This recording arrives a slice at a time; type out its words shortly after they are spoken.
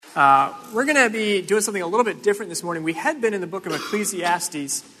We're going to be doing something a little bit different this morning. We had been in the book of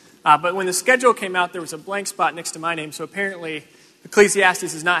Ecclesiastes, but when the schedule came out, there was a blank spot next to my name, so apparently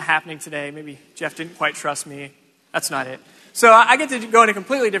Ecclesiastes is not happening today. Maybe Jeff didn't quite trust me. That's not it. So I get to go in a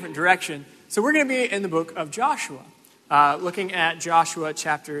completely different direction. So we're going to be in the book of Joshua, looking at Joshua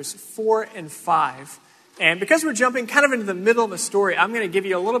chapters 4 and 5. And because we're jumping kind of into the middle of the story, I'm going to give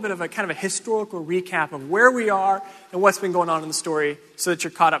you a little bit of a kind of a historical recap of where we are and what's been going on in the story so that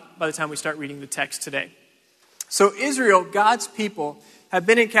you're caught up by the time we start reading the text today. So Israel, God's people, have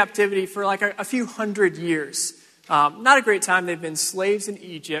been in captivity for like a few hundred years. Not a great time. They've been slaves in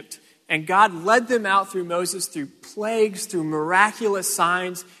Egypt. And God led them out through Moses, through plagues, through miraculous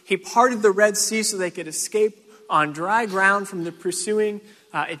signs. He parted the Red Sea so they could escape on dry ground from the pursuing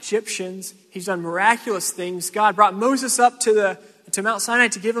Egyptians. He's done miraculous things. God brought Moses up to Mount Sinai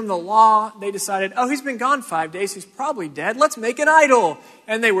to give him the law. They decided, he's been gone 5 days. He's probably dead. Let's make an idol.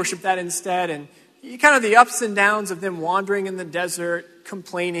 And they worshiped that instead. And kind of the ups and downs of them wandering in the desert,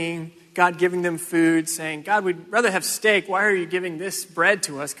 complaining, God giving them food, saying, God, we'd rather have steak. Why are you giving this bread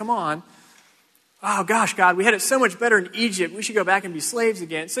to us? Come on. Oh, gosh, God, we had it so much better in Egypt. We should go back and be slaves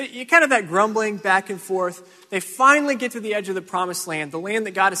again. So you kind of that grumbling back and forth. They finally get to the edge of the promised land, the land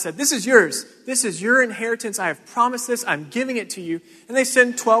that God has said, this is yours. This is your inheritance. I have promised this. I'm giving it to you. And they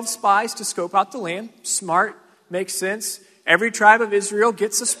send 12 spies to scope out the land. Smart, makes sense. Every tribe of Israel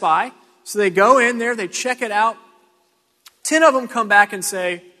gets a spy. So they go in there, they check it out. 10 of them come back and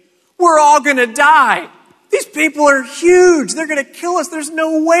say, we're all going to die. These people are huge. They're going to kill us. There's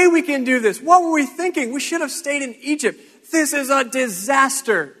no way we can do this. What were we thinking? We should have stayed in Egypt. This is a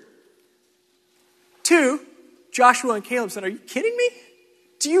disaster. 2, Joshua and Caleb said, are you kidding me?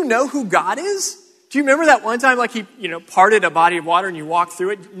 Do you know who God is? Do you remember that one time like he, parted a body of water and you walked through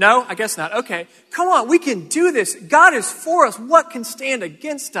it? No, I guess not. Okay, come on, we can do this. God is for us. What can stand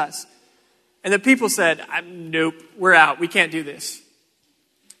against us? And the people said, nope, we're out. We can't do this.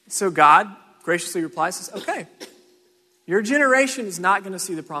 So God graciously replies, says, okay, your generation is not going to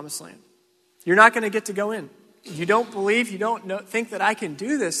see the promised land. You're not going to get to go in. You don't believe, you don't think that I can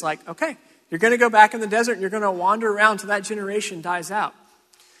do this. Like, okay, you're going to go back in the desert and you're going to wander around till that generation dies out.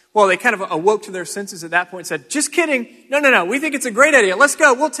 Well, they kind of awoke to their senses at that point and said, just kidding. No, we think it's a great idea. Let's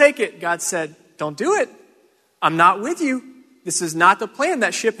go. We'll take it. God said, don't do it. I'm not with you. This is not the plan.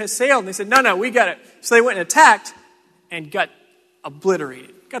 That ship has sailed. And they said, no, we got it. So they went and attacked and got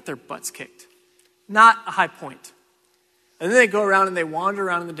obliterated, got their butts kicked. Not a high point. And then they go around and they wander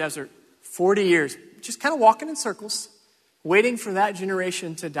around in the desert 40 years, just kind of walking in circles, waiting for that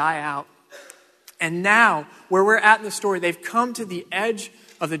generation to die out. And now, where we're at in the story, they've come to the edge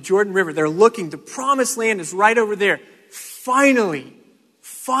of the Jordan River. They're looking. The promised land is right over there. Finally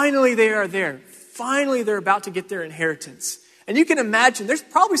they are there. Finally, they're about to get their inheritance. And you can imagine, there's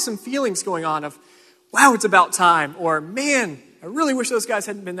probably some feelings going on of, wow, it's about time. Or, man, I really wish those guys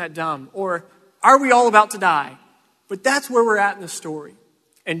hadn't been that dumb. Or, are we all about to die? But that's where we're at in the story.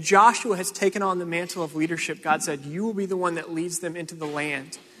 And Joshua has taken on the mantle of leadership. God said, you will be the one that leads them into the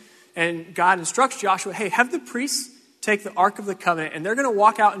land. And God instructs Joshua, hey, have the priests take the Ark of the Covenant, and they're going to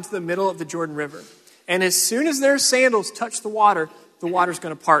walk out into the middle of the Jordan River. And as soon as their sandals touch the water's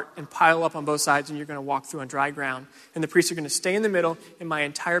going to part and pile up on both sides, and you're going to walk through on dry ground. And the priests are going to stay in the middle, and my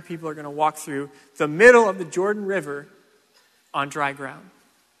entire people are going to walk through the middle of the Jordan River on dry ground.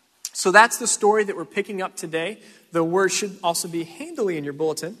 So that's the story that we're picking up today. The word should also be handily in your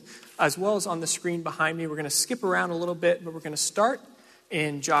bulletin, as well as on the screen behind me. We're going to skip around a little bit, but we're going to start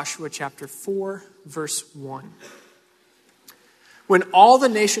in Joshua chapter 4, verse 1. When all the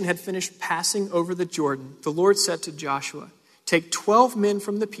nation had finished passing over the Jordan, the Lord said to Joshua, take 12 men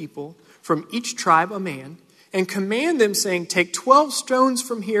from the people, from each tribe a man, and command them, saying, take 12 stones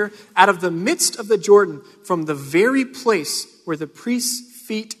from here out of the midst of the Jordan, from the very place where the priest's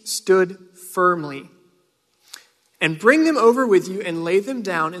feet stood firmly. And bring them over with you and lay them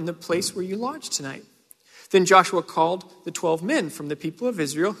down in the place where you lodge tonight. Then Joshua called the 12 men from the people of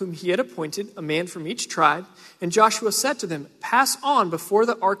Israel, whom he had appointed, a man from each tribe. And Joshua said to them, pass on before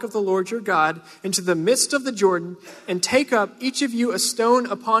the ark of the Lord your God into the midst of the Jordan, and take up each of you a stone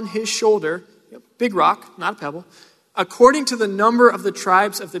upon his shoulder, big rock, not a pebble, according to the number of the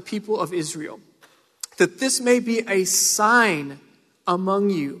tribes of the people of Israel, that this may be a sign among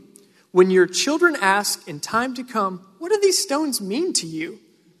you. When your children ask in time to come, what do these stones mean to you?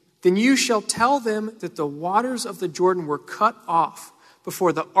 Then you shall tell them that the waters of the Jordan were cut off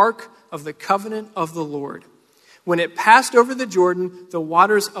before the ark of the covenant of the Lord. When it passed over the Jordan, the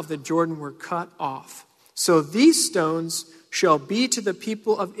waters of the Jordan were cut off. So these stones shall be to the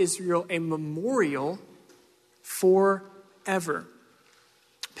people of Israel a memorial forever.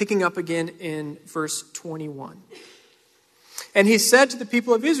 Picking up again in verse 21. And he said to the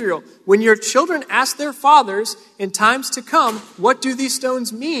people of Israel, when your children ask their fathers in times to come, what do these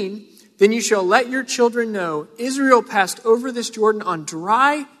stones mean? Then you shall let your children know, Israel passed over this Jordan on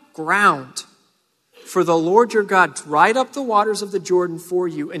dry ground. For the Lord your God dried up the waters of the Jordan for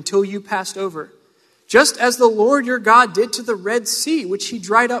you until you passed over. Just as the Lord your God did to the Red Sea, which he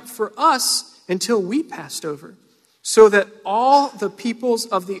dried up for us until we passed over. So that all the peoples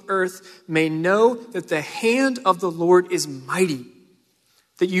of the earth may know that the hand of the Lord is mighty,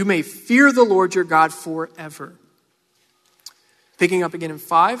 that you may fear the Lord your God forever. Picking up again in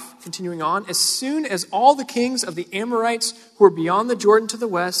 5, continuing on, as soon as all the kings of the Amorites who were beyond the Jordan to the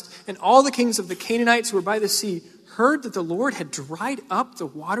west, and all the kings of the Canaanites who were by the sea, heard that the Lord had dried up the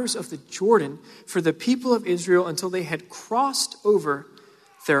waters of the Jordan for the people of Israel until they had crossed over,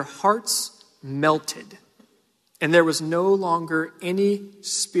 their hearts melted. And there was no longer any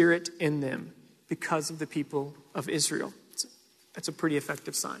spirit in them because of the people of Israel. That's a pretty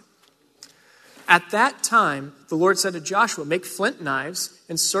effective sign. At that time, the Lord said to Joshua, make flint knives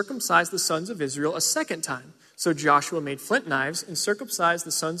and circumcise the sons of Israel a second time. So Joshua made flint knives and circumcised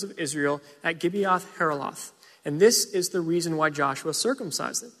the sons of Israel at Gibeath Haraloth. And this is the reason why Joshua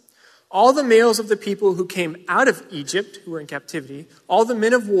circumcised them. All the males of the people who came out of Egypt, who were in captivity, all the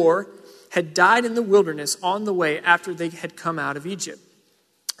men of war, had died in the wilderness on the way after they had come out of Egypt.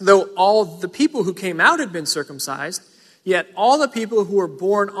 Though all the people who came out had been circumcised, yet all the people who were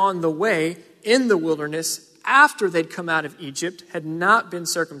born on the way in the wilderness after they'd come out of Egypt had not been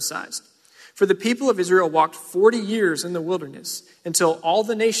circumcised. For the people of Israel walked 40 years in the wilderness until all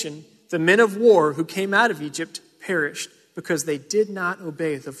the nation, the men of war who came out of Egypt, perished because they did not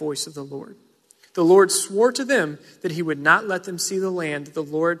obey the voice of the Lord. The Lord swore to them that he would not let them see the land that the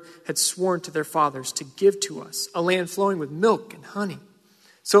Lord had sworn to their fathers to give to us, a land flowing with milk and honey.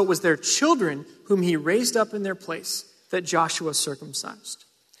 So it was their children whom he raised up in their place that Joshua circumcised.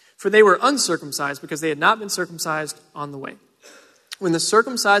 For they were uncircumcised because they had not been circumcised on the way. When the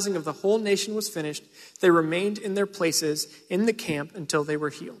circumcising of the whole nation was finished, they remained in their places in the camp until they were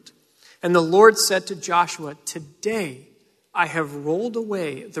healed. And the Lord said to Joshua, today I have rolled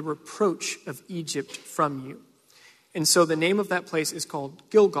away the reproach of Egypt from you. And so the name of that place is called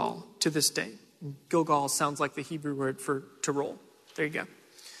Gilgal to this day. Gilgal sounds like the Hebrew word for to roll. There you go.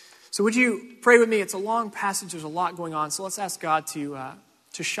 So would you pray with me? It's a long passage. There's a lot going on. So let's ask God to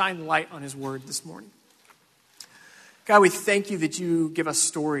shine light on his word this morning. God, we thank you that you give us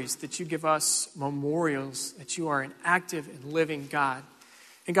stories, that you give us memorials, that you are an active and living God.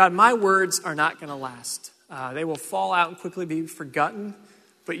 And God, my words are not going to last. They will fall out and quickly be forgotten.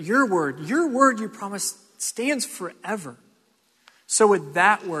 But your word you promise stands forever. So with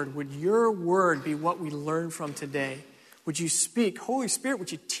that word, would your word be what we learn from today? Would you speak? Holy Spirit,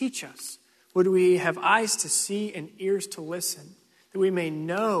 would you teach us? Would we have eyes to see and ears to listen? That we may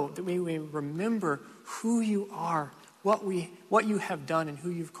know, that we may remember who you are, what you have done, and who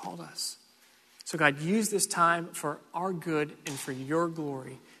you've called us. So God, use this time for our good and for your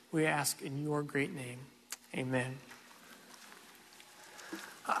glory. We ask in your great name. Amen.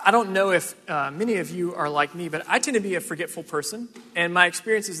 I don't know if many of you are like me, but I tend to be a forgetful person, and my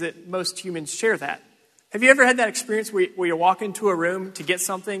experience is that most humans share that. Have you ever had that experience where you walk into a room to get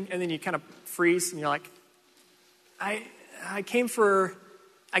something, and then you kind of freeze, and you're like, I came for,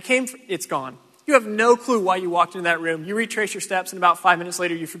 it's gone. You have no clue why you walked into that room. You retrace your steps, and about 5 minutes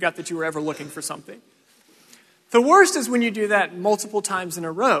later, you forgot that you were ever looking for something. The worst is when you do that multiple times in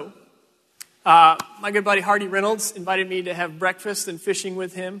a row. My good buddy Hardy Reynolds invited me to have breakfast and fishing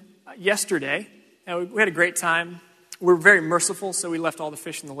with him yesterday. And we had a great time. We were very merciful, so we left all the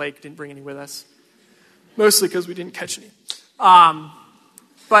fish in the lake, didn't bring any with us. Mostly because we didn't catch any.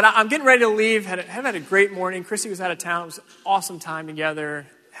 But I'm getting ready to leave. Have had a great morning. Chrissy was out of town. It was an awesome time together.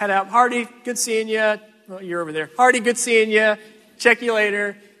 Head out. Hardy, good seeing you. Well, you're over there. Hardy, good seeing you. Check you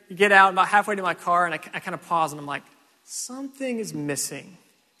later. You get out about halfway to my car, and I kind of pause, and I'm like, something is missing.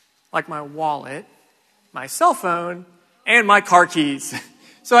 Like my wallet, my cell phone, and my car keys.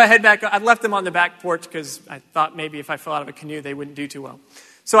 So I head back. I left them on the back porch because I thought maybe if I fell out of a canoe, they wouldn't do too well.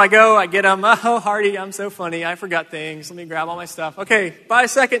 So I go, I get them. Oh, Hardy, I'm so funny. I forgot things. Let me grab all my stuff. Okay, bye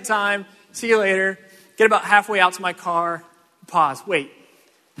second time. See you later. Get about halfway out to my car. Pause. Wait.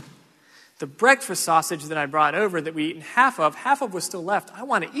 The breakfast sausage that I brought over that we eaten half of was still left. I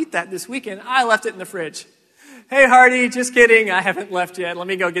want to eat that this weekend. I left it in the fridge. Hey, Hardy, just kidding. I haven't left yet. Let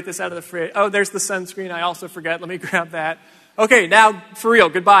me go get this out of the fridge. Oh, there's the sunscreen. I also forgot. Let me grab that. Okay, now, for real,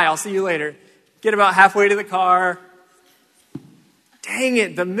 goodbye. I'll see you later. Get about halfway to the car. dang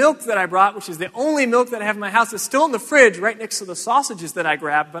it, the milk that I brought, which is the only milk that I have in my house, is still in the fridge right next to the sausages that I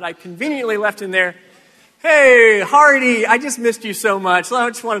grabbed, but I conveniently left in there. Hey, Hardy, I just missed you so much. I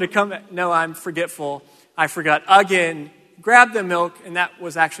just wanted to come back. No, I'm forgetful. I forgot again. Grabbed the milk, and that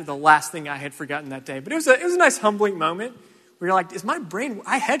was actually the last thing I had forgotten that day. But it was a nice humbling moment where you're like, is my brain,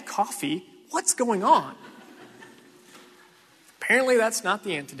 I had coffee. What's going on? Apparently that's not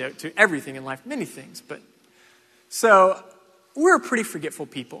the antidote to everything in life, many things. But so we're a pretty forgetful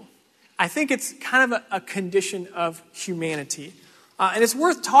people. I think it's kind of a condition of humanity. And it's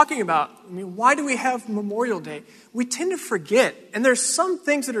worth talking about. I mean, why do we have Memorial Day? We tend to forget. And there's some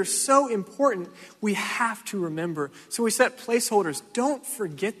things that are so important we have to remember. So we set placeholders. Don't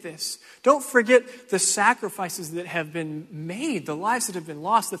forget this. Don't forget the sacrifices that have been made, the lives that have been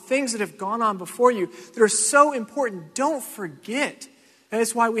lost, the things that have gone on before you that are so important. Don't forget. And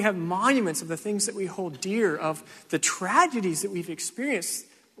that's why we have monuments of the things that we hold dear, of the tragedies that we've experienced,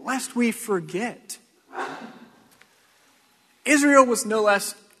 lest we forget. Israel was no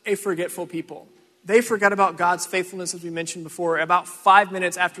less a forgetful people. They forgot about God's faithfulness, as we mentioned before, about 5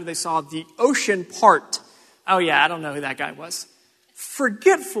 minutes after they saw the ocean part. Oh yeah, I don't know who that guy was.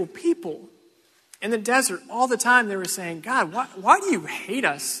 Forgetful people. In the desert, all the time they were saying, God, why do you hate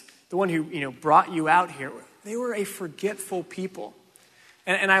us? The one who brought you out here. They were a forgetful people.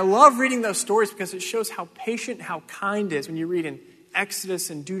 And I love reading those stories because it shows how patient, how kind is when you read in Exodus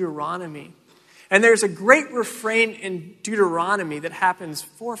and Deuteronomy. And there's a great refrain in Deuteronomy that happens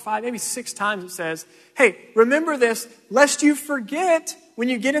 4 or 5, maybe 6 times. It says, hey, remember this, lest you forget when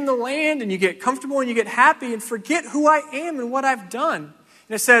you get in the land and you get comfortable and you get happy and forget who I am and what I've done.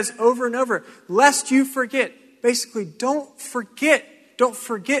 And it says over and over, lest you forget. Basically, don't forget. Don't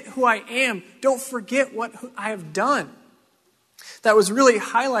forget who I am. Don't forget what I have done. That was really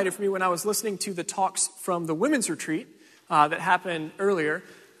highlighted for me when I was listening to the talks from the women's retreat that happened earlier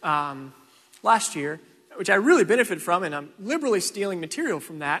last year, which I really benefited from, and I'm liberally stealing material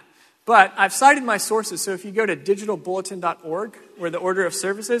from that. But I've cited my sources, so if you go to digitalbulletin.org, where the order of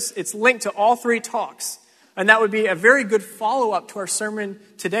services, it's linked to all 3 talks. And that would be a very good follow-up to our sermon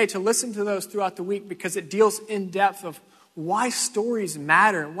today, to listen to those throughout the week, because it deals in depth of why stories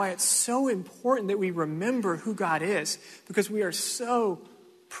matter, and why it's so important that we remember who God is, because we are so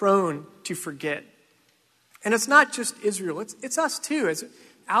prone to forget. And it's not just Israel, it's us too. As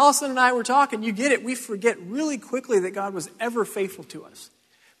Allison and I were talking, you get it, we forget really quickly that God was ever faithful to us.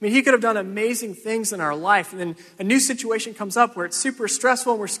 I mean, he could have done amazing things in our life, and then a new situation comes up where it's super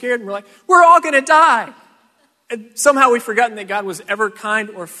stressful and we're scared and we're like, we're all going to die. And somehow we've forgotten that God was ever kind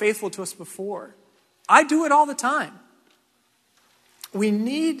or faithful to us before. I do it all the time. We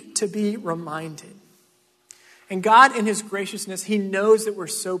need to be reminded. And God, in his graciousness, he knows that we're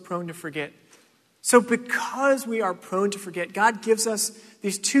so prone to forget. So because we are prone to forget, God gives us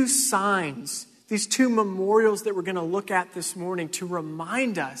these 2 signs, these 2 memorials that we're going to look at this morning to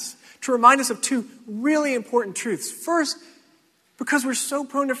remind us of 2 really important truths. First, because we're so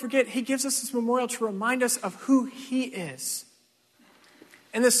prone to forget, he gives us this memorial to remind us of who he is.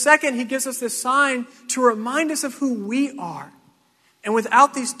 And the second, he gives us this sign to remind us of who we are. And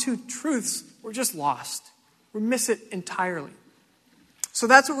without these 2 truths, we're just lost. We miss it entirely. So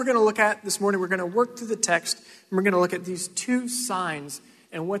that's what we're going to look at this morning. We're going to work through the text, and we're going to look at these 2 signs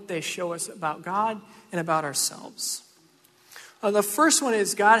and what they show us about God and about ourselves. The first one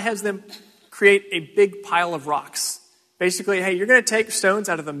is God has them create a big pile of rocks. Basically, hey, you're going to take stones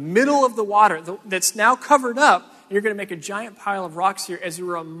out of the middle of the water that's now covered up, and you're going to make a giant pile of rocks here as a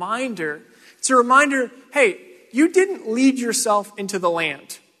reminder. It's a reminder, hey, you didn't lead yourself into the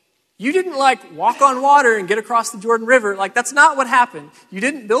land. You didn't walk on water and get across the Jordan River. That's not what happened. You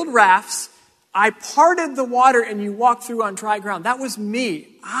didn't build rafts. I parted the water and you walked through on dry ground. That was me.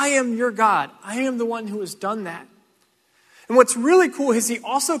 I am your God. I am the one who has done that. And what's really cool is he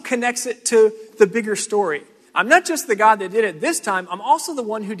also connects it to the bigger story. I'm not just the God that did it this time. I'm also the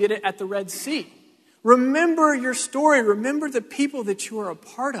one who did it at the Red Sea. Remember your story. Remember the people that you are a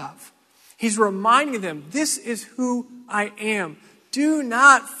part of. He's reminding them, this is who I am. Do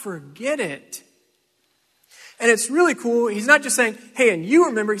not forget it. And it's really cool. He's not just saying, hey, and you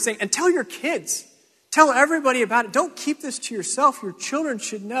remember. He's saying, and tell your kids. Tell everybody about it. Don't keep this to yourself. Your children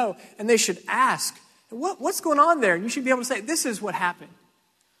should know, and they should ask, what's going on there? And you should be able to say, this is what happened.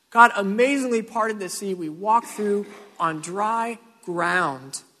 God amazingly parted the sea. We walked through on dry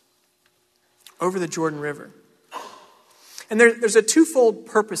ground over the Jordan River. And there's a 2-fold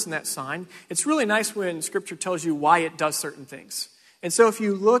purpose in that sign. It's really nice when Scripture tells you why it does certain things. And so if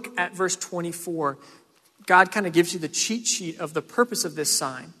you look at verse 24, God kind of gives you the cheat sheet of the purpose of this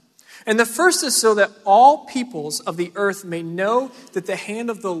sign. And the first is so that all peoples of the earth may know that the hand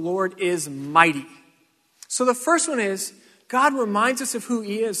of the Lord is mighty. So the first one is, God reminds us of who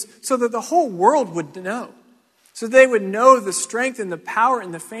he is so that the whole world would know. So they would know the strength and the power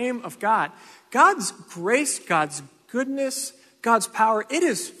and the fame of God. God's grace, God's goodness, God's power, it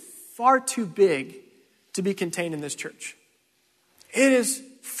is far too big to be contained in this church. It is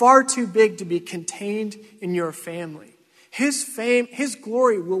far too big to be contained in your family. His fame, his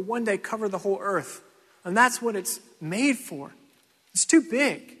glory will one day cover the whole earth. And that's what it's made for. It's too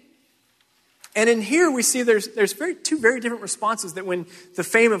big. And in here we see there's two very different responses that when the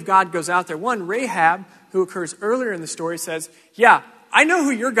fame of God goes out there. One, Rahab, who occurs earlier in the story, says, yeah, I know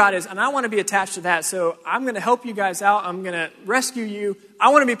who your God is, and I want to be attached to that, so I'm going to help you guys out. I'm going to rescue you.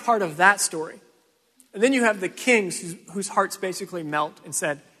 I want to be part of that story. And then you have the kings whose hearts basically melt and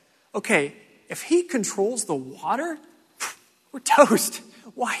said, okay, if he controls the water, we're toast.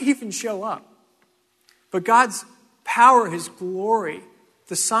 Why even show up? But God's power, his glory,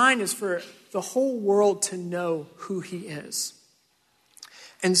 the sign is for the whole world to know who he is.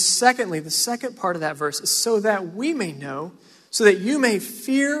 And secondly, the second part of that verse is so that we may know, so that you may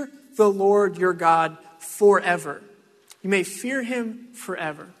fear the Lord your God forever. You may fear him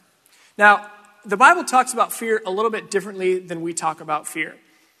forever. Now, the Bible talks about fear a little bit differently than we talk about fear.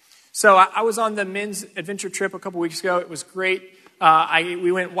 So I was on the men's adventure trip a couple weeks ago. It was great.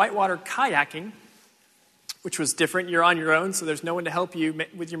 We went whitewater kayaking, which was different. You're on your own, so there's no one to help you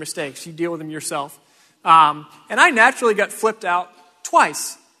with your mistakes. You deal with them yourself. And I naturally got flipped out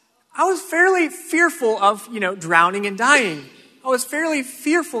twice. I was fairly fearful of, drowning and dying. I was fairly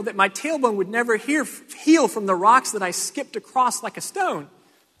fearful that my tailbone would never heal from the rocks that I skipped across like a stone.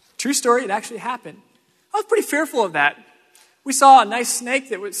 True story, it actually happened. I was pretty fearful of that. We saw a nice snake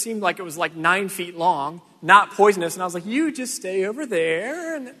that seemed like it was like 9 feet long, not poisonous, and I was like, you just stay over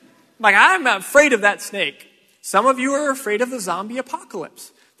there. And I'm not afraid of that snake. Some of you are afraid of the zombie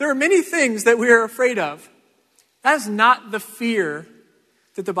apocalypse. There are many things that we are afraid of. That is not the fear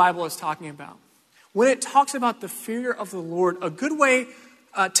that the Bible is talking about. When it talks about the fear of the Lord, a good way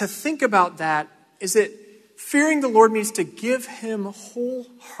to think about that is that fearing the Lord means to give him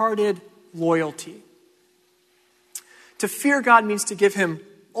wholehearted loyalty. To fear God means to give him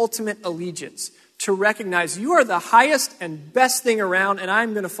ultimate allegiance, to recognize you are the highest and best thing around and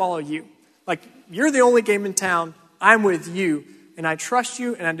I'm going to follow you. Like, you're the only game in town, I'm with you, and I trust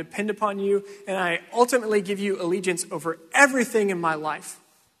you and I depend upon you, and I ultimately give you allegiance over everything in my life.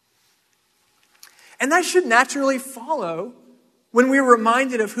 And that should naturally follow when we're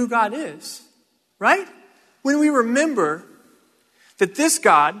reminded of who God is, right? When we remember that this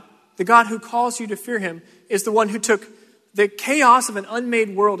God, the God who calls you to fear him, is the one who took the chaos of an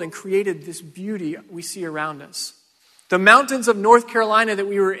unmade world and created this beauty we see around us. The mountains of North Carolina that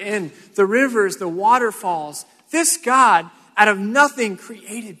we were in, the rivers, the waterfalls. This God, out of nothing,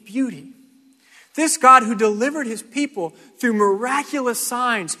 created beauty. This God who delivered his people through miraculous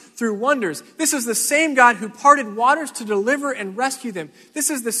signs, through wonders. This is the same God who parted waters to deliver and rescue them.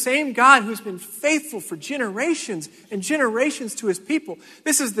 This is the same God who's been faithful for generations and generations to his people.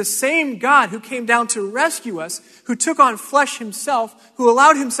 This is the same God who came down to rescue us, who took on flesh himself, who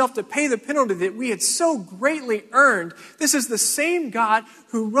allowed himself to pay the penalty that we had so greatly earned. This is the same God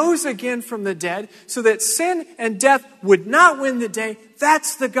who rose again from the dead so that sin and death would not win the day.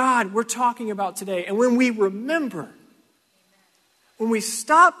 That's the God we're talking about today. And when we remember, when we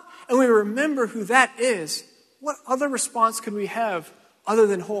stop and we remember who that is, what other response could we have other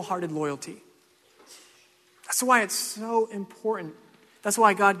than wholehearted loyalty? That's why it's so important. That's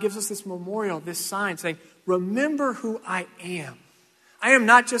why God gives us this memorial, this sign saying, remember who I am. I am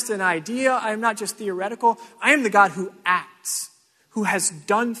not just an idea. I am not just theoretical. I am the God who acts, who has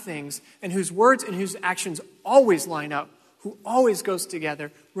done things, and whose words and whose actions always line up, who always goes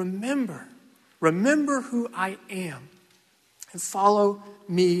together. Remember who I am, and follow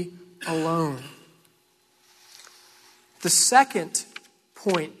me alone. The second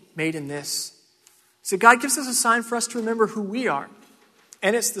point made in this is that God gives us a sign for us to remember who we are,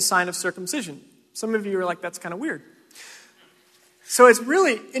 and it's the sign of circumcision. Some of you are like, that's kind of weird. So it's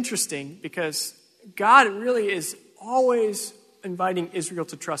really interesting because God really is always inviting Israel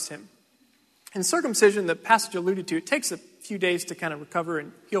to trust him. And circumcision, the passage alluded to, it takes a few days to kind of recover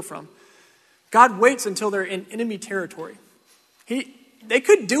and heal from. God waits until they're in enemy territory. They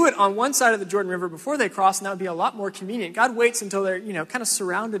could do it on one side of the Jordan River before they cross, and that would be a lot more convenient. God waits until they're, kind of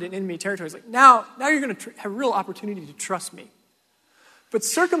surrounded in enemy territory. He's like, now you're going to have real opportunity to trust me. But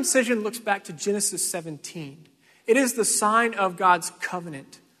circumcision looks back to Genesis 17. It is the sign of God's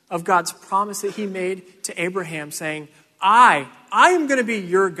covenant, of God's promise that he made to Abraham, saying, I am going to be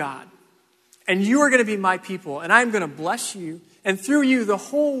your God. and you are going to be my people, and I'm going to bless you, and through you the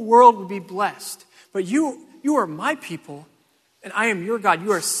whole world will be blessed. But you are my people, and I am your God.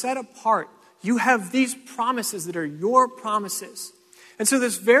 You are set apart. You have these promises that are your promises. And so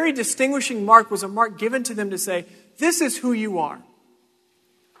this very distinguishing mark was a mark given to them to say, this is who you are.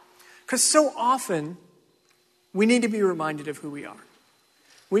 Because so often, we need to be reminded of who we are.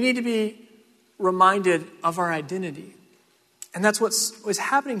 We need to be reminded of our identity. And that's what was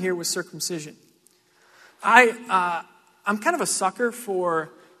happening here with circumcision. I'm kind of a sucker for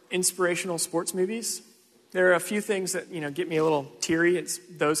inspirational sports movies. There are a few things that, get me a little teary. It's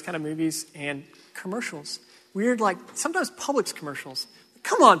those kind of movies and commercials. Weird, like sometimes Publix commercials.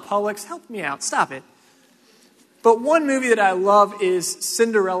 Come on, Publix, help me out. Stop it. But one movie that I love is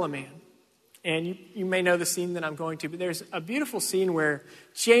Cinderella Man. And you may know the scene that I'm going to, but there's a beautiful scene where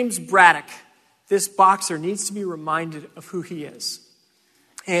James Braddock, this boxer, needs to be reminded of who he is.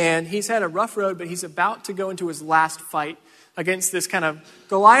 And he's had a rough road, but he's about to go into his last fight against this kind of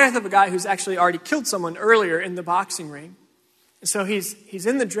Goliath of a guy who's actually already killed someone earlier in the boxing ring. And so he's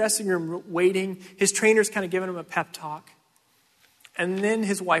in the dressing room waiting. His trainer's kind of giving him a pep talk. And then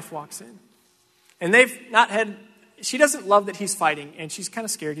his wife walks in. And she doesn't love that he's fighting, and she's kind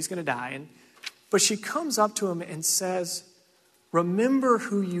of scared he's going to die. But she comes up to him and says, remember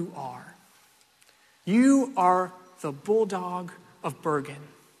who you are. You are the bulldog of Bergen.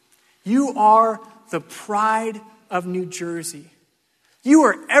 You are the pride of New Jersey. You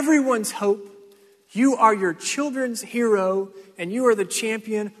are everyone's hope. You are your children's hero, and you are the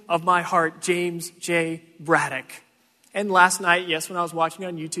champion of my heart, James J. Braddock. And last night, yes, when I was watching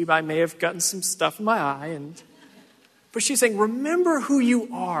on YouTube, I may have gotten some stuff in my eye. But she's saying, remember who you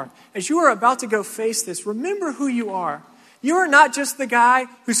are. As you are about to go face this, remember who you are. You are not just the guy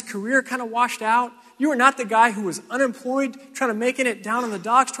whose career kind of washed out. You are not the guy who was unemployed, trying to make it down on the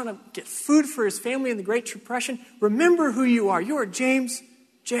docks, trying to get food for his family in the Great Depression. Remember who you are. You are James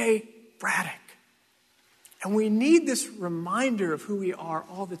J. Braddock. And we need this reminder of who we are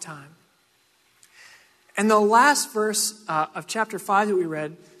all the time. And the last verse of chapter 5 that we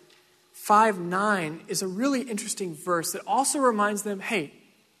read, 5:9, is a really interesting verse that also reminds them, hey,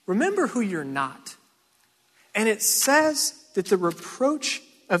 remember who you're not. And it says that the reproach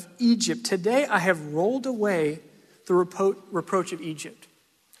of Egypt, today I have rolled away the reproach of Egypt.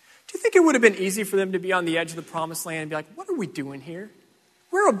 Do you think it would have been easy for them to be on the edge of the promised land and be like, what are we doing here?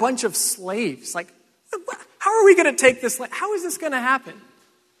 We're a bunch of slaves. Like, how are we going to take this land? How is this going to happen?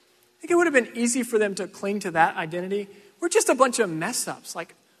 I think it would have been easy for them to cling to that identity. We're just a bunch of mess ups.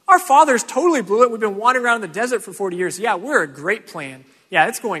 Like, our fathers totally blew it. We've been wandering around in the desert for 40 years. Yeah, we're a great plan. Yeah,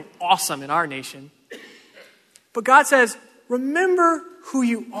 it's going awesome in our nation. But God says, remember who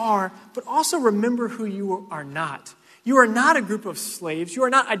you are, but also remember who you are not. You are not a group of slaves. You are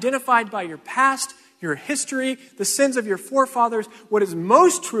not identified by your past, your history, the sins of your forefathers. What is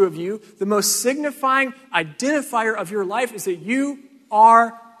most true of you, the most signifying identifier of your life, is that you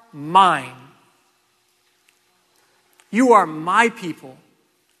are mine. You are my people.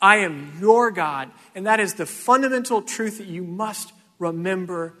 I am your God. And that is the fundamental truth that you must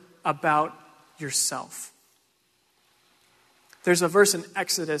remember about yourself. There's a verse in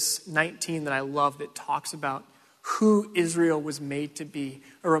Exodus 19 that I love that talks about who Israel was made to be,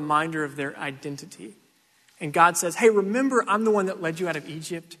 a reminder of their identity. And God says, hey, remember I'm the one that led you out of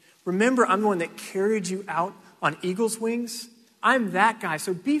Egypt. Remember I'm the one that carried you out on eagle's wings. I'm that guy,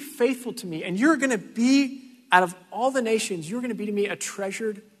 so be faithful to me. And you're going to be, out of all the nations, you're going to be to me a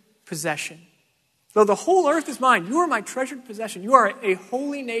treasured possession. Though the whole earth is mine, you are my treasured possession. You are a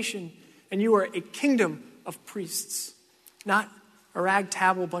holy nation, and you are a kingdom of priests, not a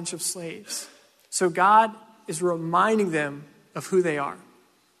ragtable bunch of slaves. So God is reminding them of who they are.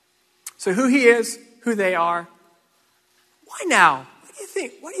 So who he is, who they are. Why now?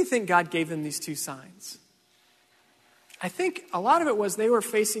 Why do you think God gave them these two signs? I think a lot of it was they were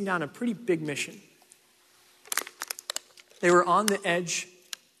facing down a pretty big mission. They were on the edge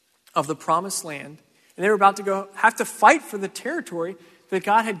of the promised land, and they were about to have to fight for the territory that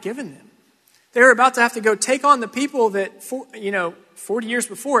God had given them. They were about to have to go take on the people that, 40 years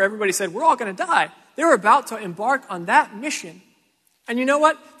before, everybody said, we're all going to die. They were about to embark on that mission. And you know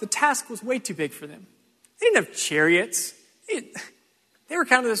what? The task was way too big for them. They didn't have chariots. They were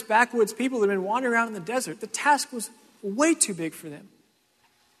kind of this backwoods people that had been wandering around in the desert. The task was way too big for them.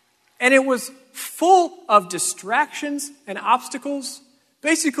 And it was full of distractions and obstacles.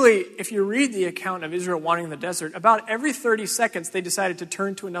 Basically, if you read the account of Israel wandering in the desert, about every 30 seconds they decided to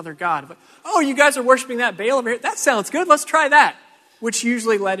turn to another god. But, oh, you guys are worshiping that Baal over here? That sounds good. Let's try that. Which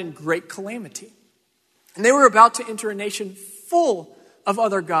usually led in great calamity. And they were about to enter a nation full of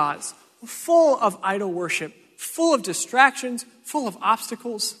other gods, full of idol worship, full of distractions, full of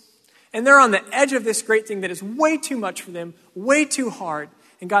obstacles. And they're on the edge of this great thing that is way too much for them, way too hard.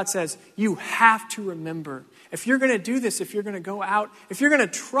 And God says, you have to remember, if you're going to do this, if you're going to go out, if you're going to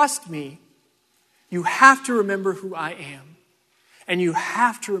trust me, you have to remember who I am. And you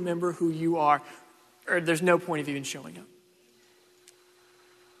have to remember who you are, or there's no point of even showing up.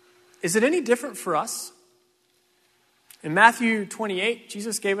 Is it any different for us? In Matthew 28,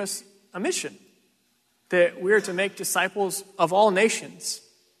 Jesus gave us a mission that we're to make disciples of all nations.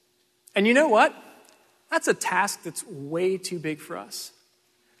 And you know what? That's a task that's way too big for us.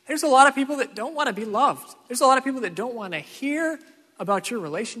 There's a lot of people that don't want to be loved. There's a lot of people that don't want to hear about your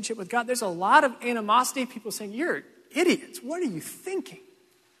relationship with God. There's a lot of animosity, people saying, you're idiots. What are you thinking?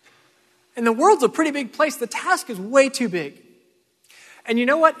 And the world's a pretty big place. The task is way too big. And you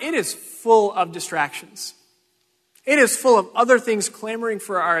know what? It is full of distractions. It is full of other things clamoring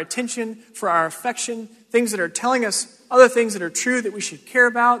for our attention, for our affection, things that are telling us other things that are true that we should care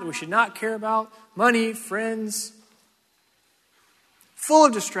about, that we should not care about, money, friends. Full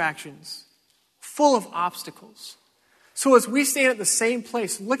of distractions, full of obstacles. So as we stand at the same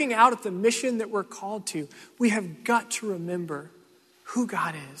place, looking out at the mission that we're called to, we have got to remember who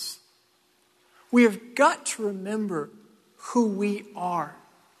God is. We have got to remember who we are.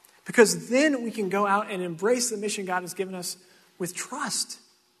 Because then we can go out and embrace the mission God has given us with trust,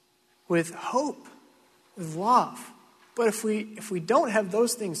 with hope, with love. But if we don't have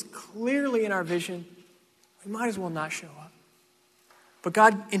those things clearly in our vision, we might as well not show up. But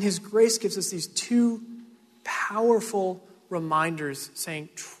God, in his grace, gives us these two powerful reminders saying,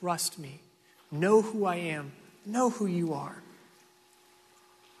 trust me, know who I am, know who you are.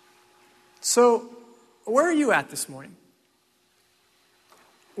 So, where are you at this morning?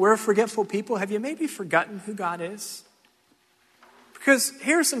 We're forgetful people. Have you maybe forgotten who God is? Because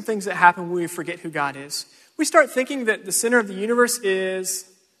here are some things that happen when we forget who God is. We start thinking that the center of the universe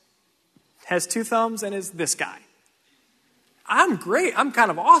has two thumbs and is this guy. I'm great. I'm kind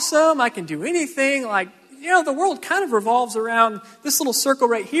of awesome. I can do anything. The world kind of revolves around this little circle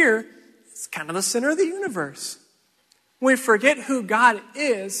right here. It's kind of the center of the universe. When we forget who God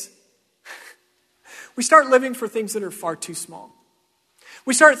is, we start living for things that are far too small.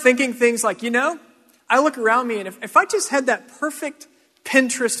 We start thinking things like, I look around me and if I just had that perfect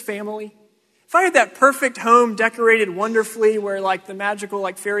Pinterest family, if I had that perfect home decorated wonderfully where the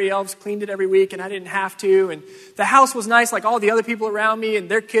magical fairy elves cleaned it every week and I didn't have to, and the house was nice like all the other people around me and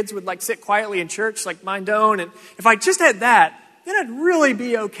their kids would sit quietly in church like mine don't, and if I just had that, then I'd really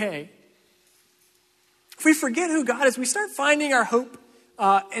be okay. If we forget who God is, we start finding our hope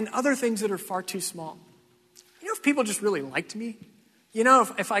in other things that are far too small. If people just really liked me,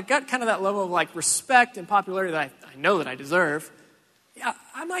 if I got kind of that level of respect and popularity that I know that I deserve, yeah,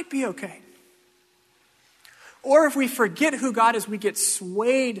 I might be okay. Or if we forget who God is, we get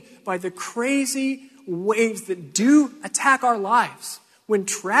swayed by the crazy waves that do attack our lives. When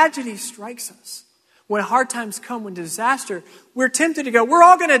tragedy strikes us, when hard times come, when disaster, we're tempted to go, we're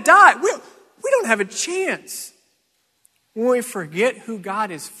all going to die. We don't have a chance. When we forget who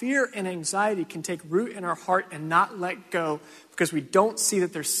God is, fear and anxiety can take root in our heart and not let go because we don't see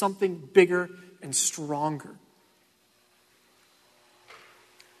that there's something bigger and stronger.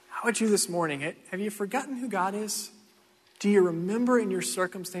 How about you this morning? Have you forgotten who God is? Do you remember in your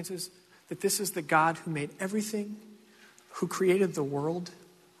circumstances that this is the God who made everything, who created the world,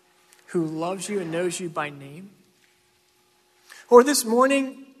 who loves you and knows you by name? Or this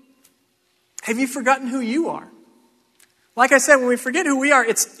morning, have you forgotten who you are? Like I said, when we forget who we are,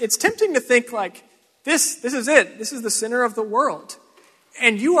 it's tempting to think this is it. This is the center of the world.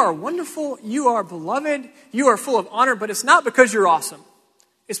 And you are wonderful, you are beloved, you are full of honor, but it's not because you're awesome.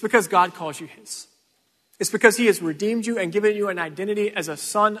 It's because God calls you his. It's because he has redeemed you and given you an identity as a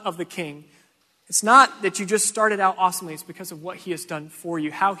son of the King. It's not that you just started out awesomely. It's because of what he has done for you,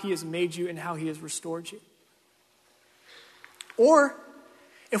 how he has made you, and how he has restored you. Or,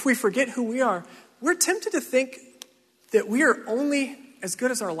 if we forget who we are, we're tempted to think that we are only as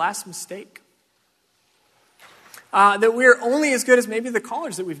good as our last mistake. That we're only as good as maybe the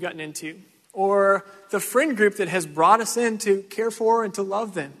college that we've gotten into, or the friend group that has brought us in to care for and to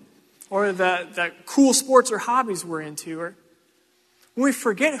love them, or the cool sports or hobbies we're into. Or when we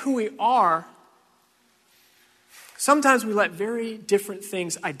forget who we are, sometimes we let very different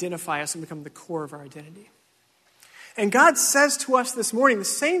things identify us and become the core of our identity. And God says to us this morning the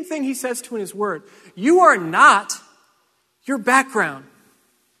same thing he says to in his word. You are not your background.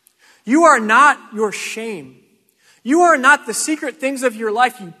 You are not your shame. You are not the secret things of your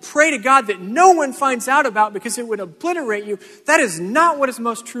life you pray to God that no one finds out about because it would obliterate you. That is not what is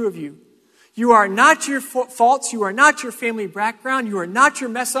most true of you. You are not your faults. You are not your family background. You are not your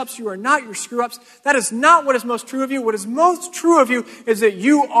mess ups. You are not your screw ups. That is not what is most true of you. What is most true of you is that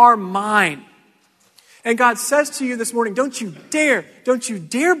you are mine. And God says to you this morning, don't you dare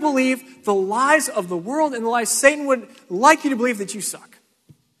believe the lies of the world and the lies Satan would like you to believe, that you suck.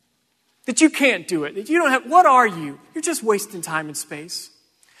 That you can't do it. That you don't have, what are you? You're just wasting time and space.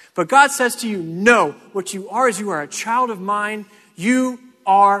 But God says to you, no, what you are is you are a child of mine. You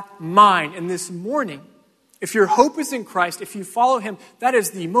are mine. And this morning, if your hope is in Christ, if you follow him, that is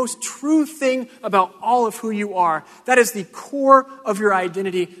the most true thing about all of who you are. That is the core of your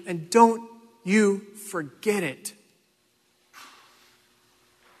identity, and don't you forget it.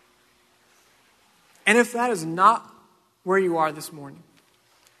 And if that is not where you are this morning,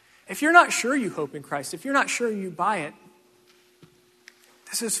 if you're not sure you hope in Christ, if you're not sure you buy it,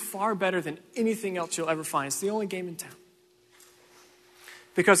 this is far better than anything else you'll ever find. It's the only game in town.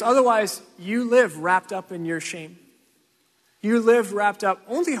 Because otherwise, you live wrapped up in your shame. You live wrapped up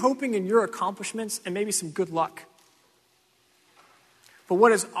only hoping in your accomplishments and maybe some good luck. But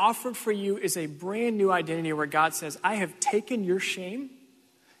what is offered for you is a brand new identity where God says, I have taken your shame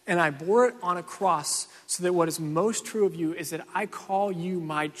and I bore it on a cross so that what is most true of you is that I call you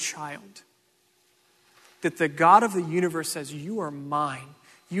my child. That the God of the universe says, you are mine.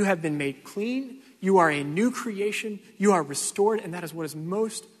 You have been made clean. You are a new creation. You are restored. And that is what is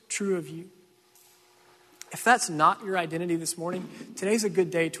most true of you. If that's not your identity this morning, today's a good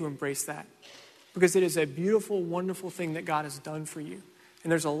day to embrace that. Because it is a beautiful, wonderful thing that God has done for you.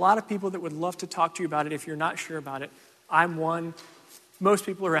 And there's a lot of people that would love to talk to you about it if you're not sure about it. I'm one. Most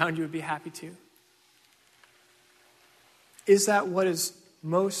people around you would be happy to. Is that what is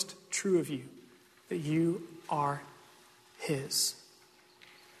most true of you? That you are his.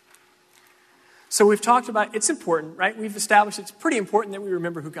 So we've talked about, it's important, right? We've established it's pretty important that we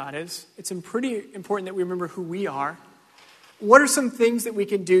remember who God is. It's pretty important that we remember who we are. What are some things that we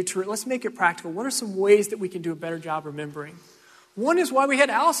can do let's make it practical. What are some ways that we can do a better job remembering? One is why we had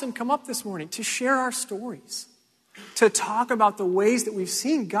Allison come up this morning, to share our stories, to talk about the ways that we've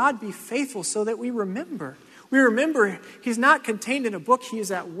seen God be faithful so that we remember. We remember he's not contained in a book. He is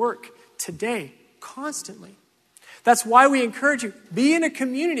at work today, constantly. That's why we encourage you, be in a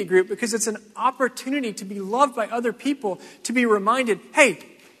community group, because it's an opportunity to be loved by other people, to be reminded, hey,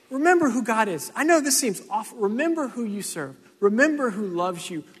 remember who God is. I know this seems awful. Remember who you serve. Remember who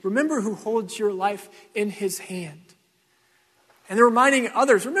loves you. Remember who holds your life in his hand. And they're reminding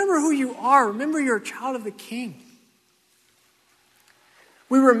others, remember who you are. Remember you're a child of the King.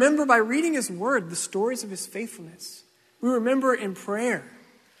 We remember by reading his word, the stories of his faithfulness. We remember in prayer.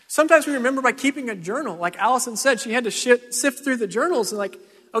 Sometimes we remember by keeping a journal. Like Allison said, she had to sift through the journals and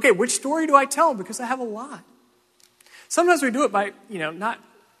okay, which story do I tell? Because I have a lot. Sometimes we do it by, not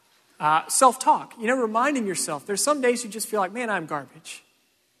self-talk. Reminding yourself. There's some days you just feel like, man, I'm garbage.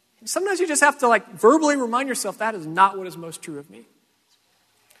 Sometimes you just have to verbally remind yourself that is not what is most true of me.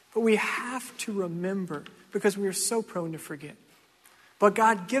 But we have to remember because we are so prone to forget. But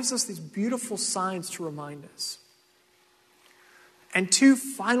God gives us these beautiful signs to remind us. And two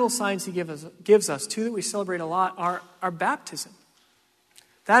final signs he gives us, two that we celebrate a lot, are our baptism.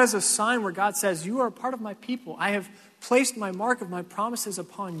 That is a sign where God says, you are a part of my people. I have placed my mark of my promises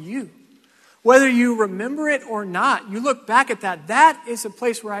upon you. Whether you remember it or not, you look back at that. That is a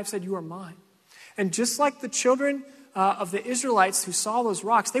place where I've said, you are mine. And just like the children of the Israelites who saw those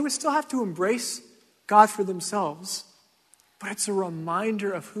rocks, they would still have to embrace God for themselves. But it's a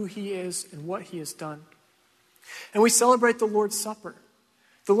reminder of who he is and what he has done. And we celebrate the Lord's Supper.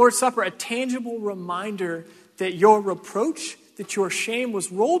 The Lord's Supper, a tangible reminder that your reproach, that your shame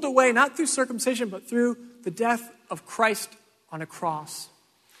was rolled away, not through circumcision, but through the death of Christ on a cross.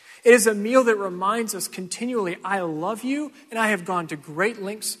 It is a meal that reminds us continually, I love you, and I have gone to great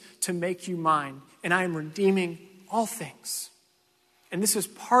lengths to make you mine, and I am redeeming all things. And this is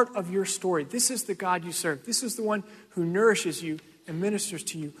part of your story. This is the God you serve. This is the one who nourishes you and ministers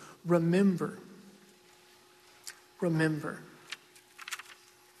to you. Remember. Remember.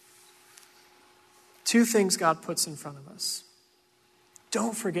 Two things God puts in front of us.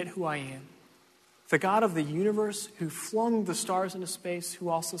 Don't forget who I am. The God of the universe who flung the stars into space, who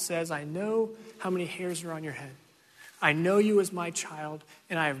also says, I know how many hairs are on your head. I know you as my child,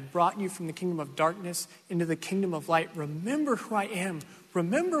 and I have brought you from the kingdom of darkness into the kingdom of light. Remember who I am.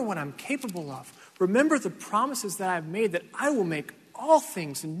 Remember what I'm capable of. Remember the promises that I've made, that I will make all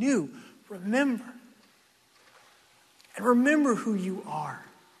things new. Remember. And remember who you are.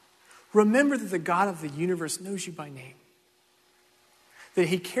 Remember that the God of the universe knows you by name. That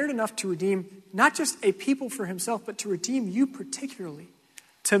he cared enough to redeem not just a people for himself, but to redeem you particularly.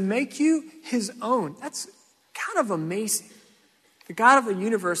 to make you his own. That's kind of amazing. The God of the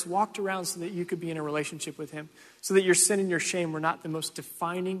universe walked around so that you could be in a relationship with him, so that your sin and your shame were not the most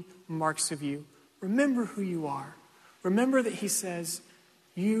defining marks of you. Remember who you are. Remember that he says,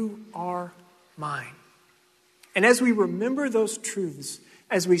 you are mine. And as we remember those truths,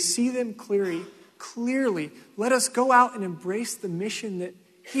 as we see them clearly, let us go out and embrace the mission that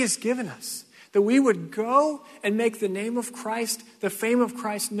he has given us. That we would go and make the name of Christ, the fame of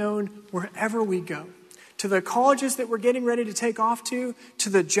Christ known wherever we go. To the colleges that we're getting ready to take off to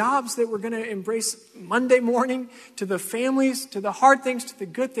the jobs that we're going to embrace Monday morning, to the families, to the hard things, to the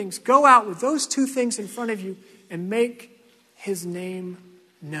good things. Go out with those two things in front of you and make his name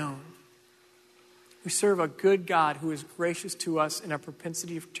known. We serve a good God who is gracious to us in our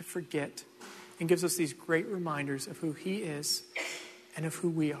propensity to forget and gives us these great reminders of who he is and of who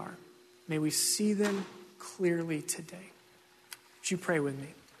we are. May we see them clearly today. Would you pray with me?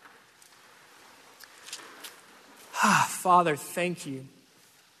 Father, thank you.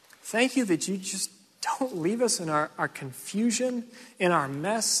 Thank you that you just don't leave us in our confusion, in our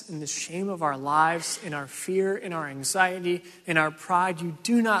mess, in the shame of our lives, in our fear, in our anxiety, in our pride. You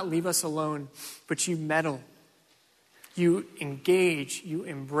do not leave us alone, but you meddle. You engage, you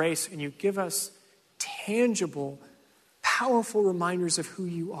embrace, and you give us tangible, powerful reminders of who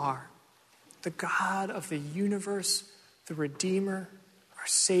you are. The God of the universe, the Redeemer, our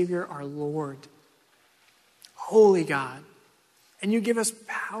Savior, our Lord. Holy God. And you give us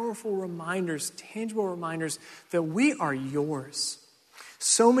powerful reminders, tangible reminders that we are yours.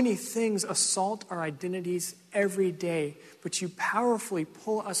 So many things assault our identities every day, but you powerfully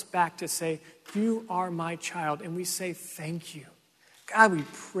pull us back to say, you are my child. And we say, thank you. God, we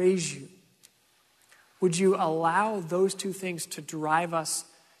praise you. Would you allow those two things to drive us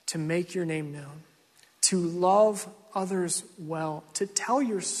to make your name known, to love others well, to tell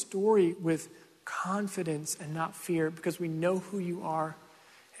your story with confidence and not fear, because we know who you are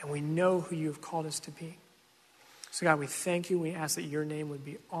and we know who you have called us to be. So God, we thank you. We ask that your name would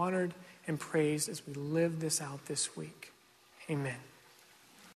be honored and praised as we live this out this week. Amen.